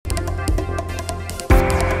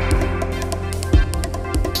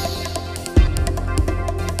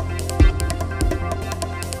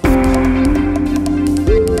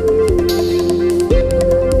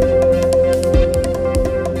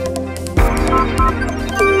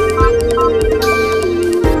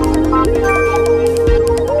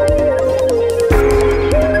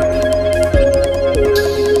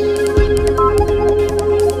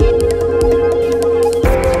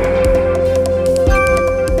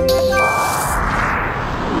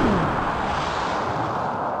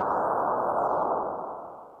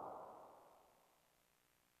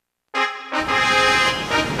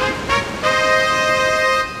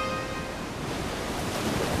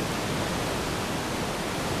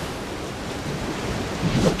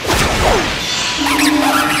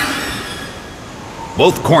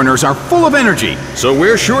Both corners are full of energy, so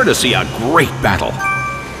we're sure to see a great battle.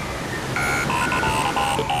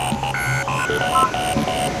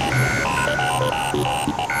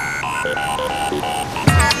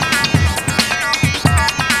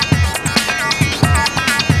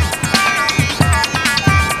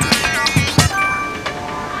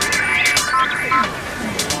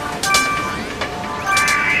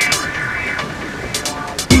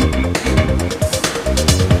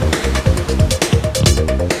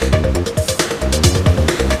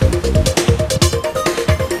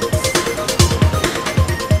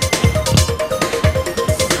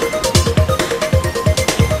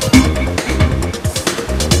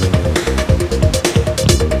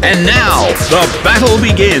 And now, the battle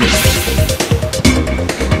begins!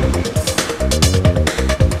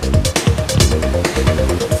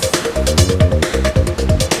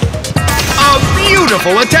 A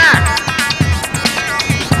beautiful attack!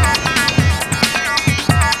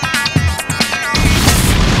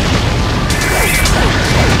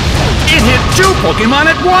 It hit two Pokemon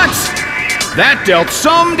at once! That dealt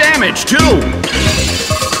some damage, too!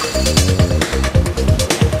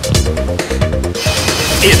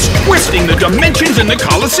 It's twisting the dimensions in the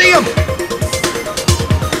Colosseum!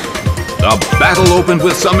 The battle opened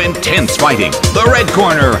with some intense fighting. The red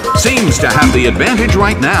corner seems to have the advantage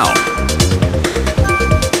right now.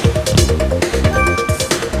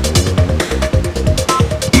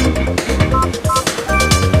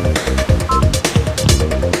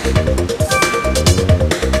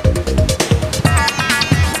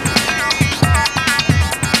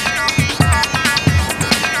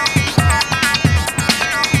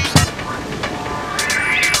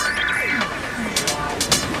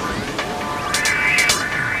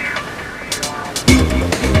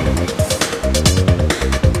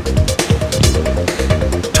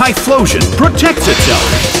 Typhlosion protects itself.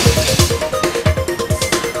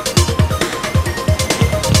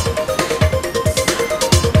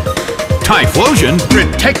 Typhlosion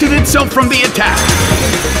protected itself from the attack.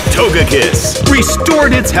 Togekiss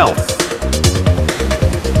restored its health.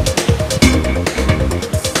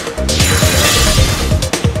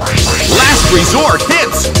 Last resort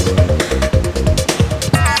hits.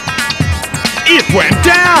 It went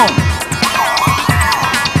down.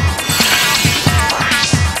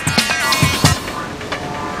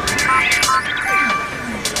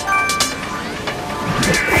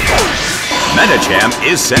 Medicham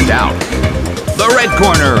is sent out. The red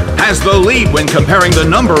corner has the lead when comparing the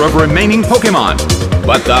number of remaining Pokemon,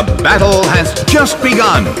 but the battle has just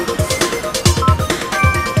begun.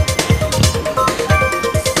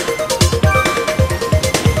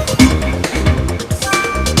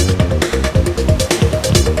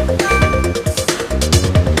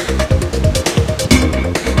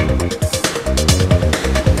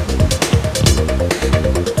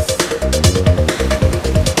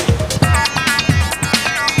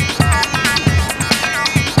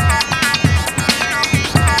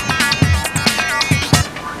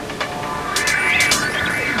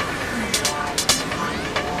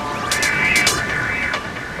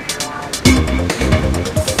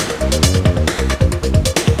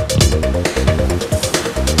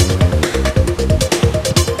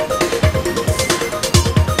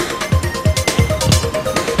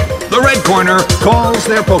 The red corner calls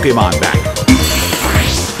their Pokemon back.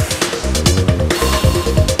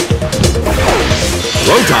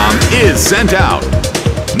 Rotom is sent out.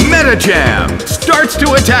 Medicham starts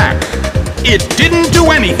to attack. It didn't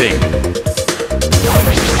do anything.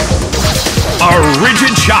 A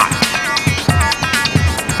rigid shot.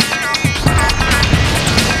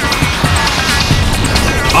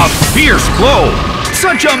 A fierce blow.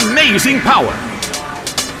 Such amazing power.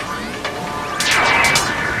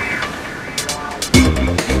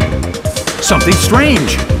 Something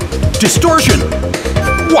strange. Distortion.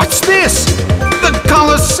 What's this? The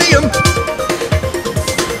Colosseum.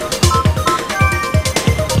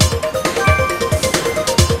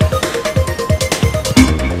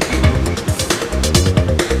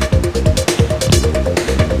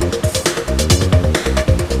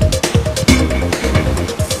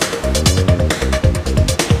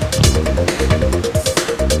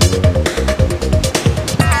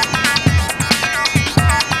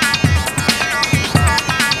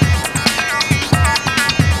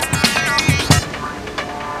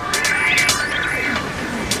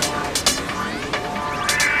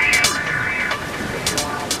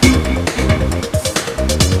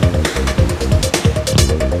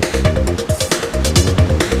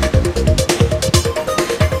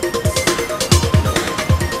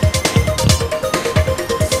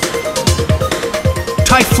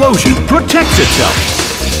 Typhlosion protects itself.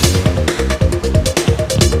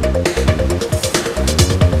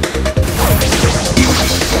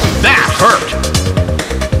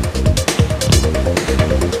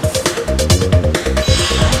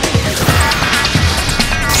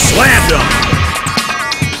 Medicham.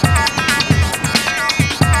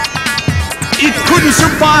 It couldn't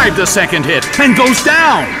survive the second hit and goes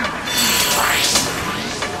down.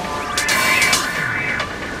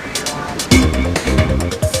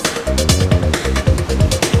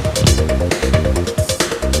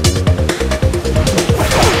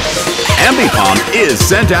 Ambipom is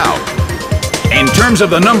sent out. In terms of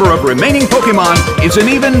the number of remaining Pokemon, it's an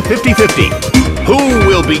even 50-50. Who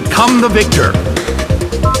will become the victor?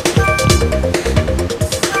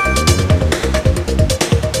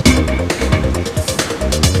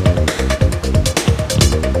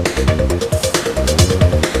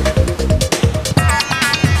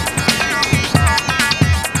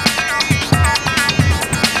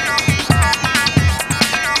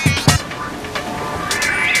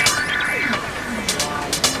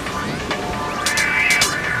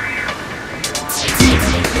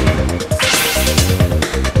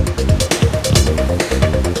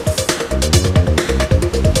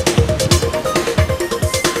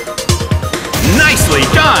 Nicely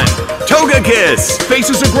done! Togekiss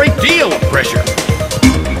faces a great deal of pressure.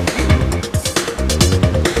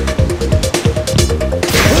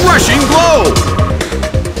 Rushing blow!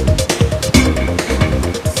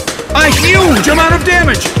 A huge amount of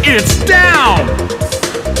damage! It's down!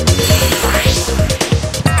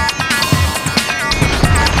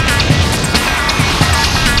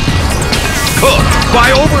 Cooked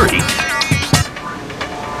by overheat.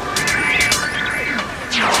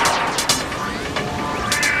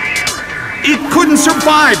 It couldn't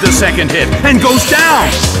survive the second hit and goes down.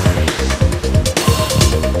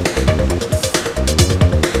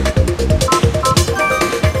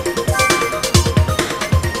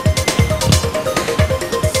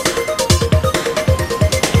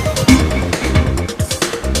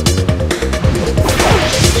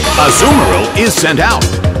 Azumarill is sent out.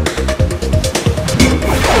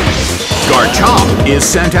 Garchomp is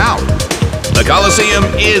sent out. The Coliseum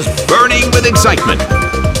is burning with excitement.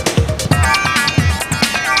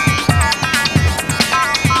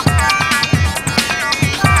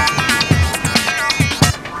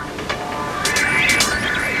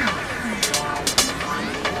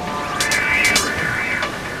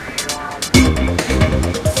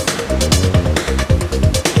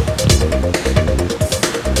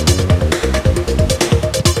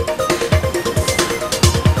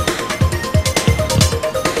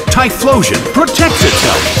 Typhlosion protects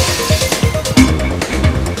itself.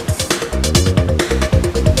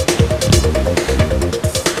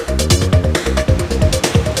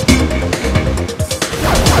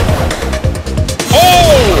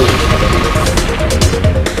 Oh!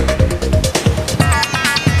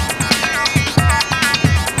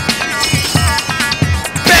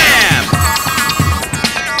 Bam!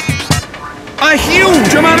 A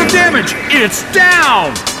huge amount of damage. It's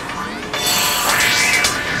down.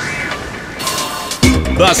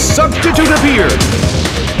 The substitute appeared.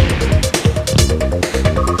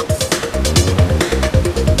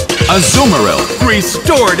 Azumarill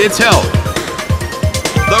restored its health.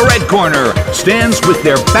 The red corner stands with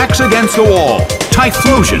their backs against the wall.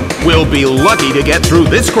 Typhlosion will be lucky to get through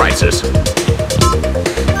this crisis.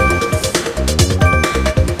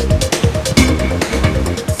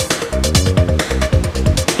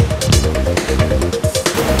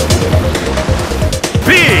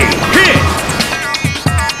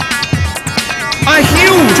 A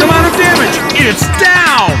huge amount of damage! It's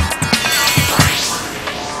down!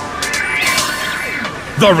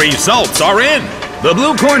 The results are in! The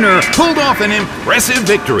blue corner pulled off an impressive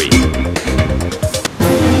victory.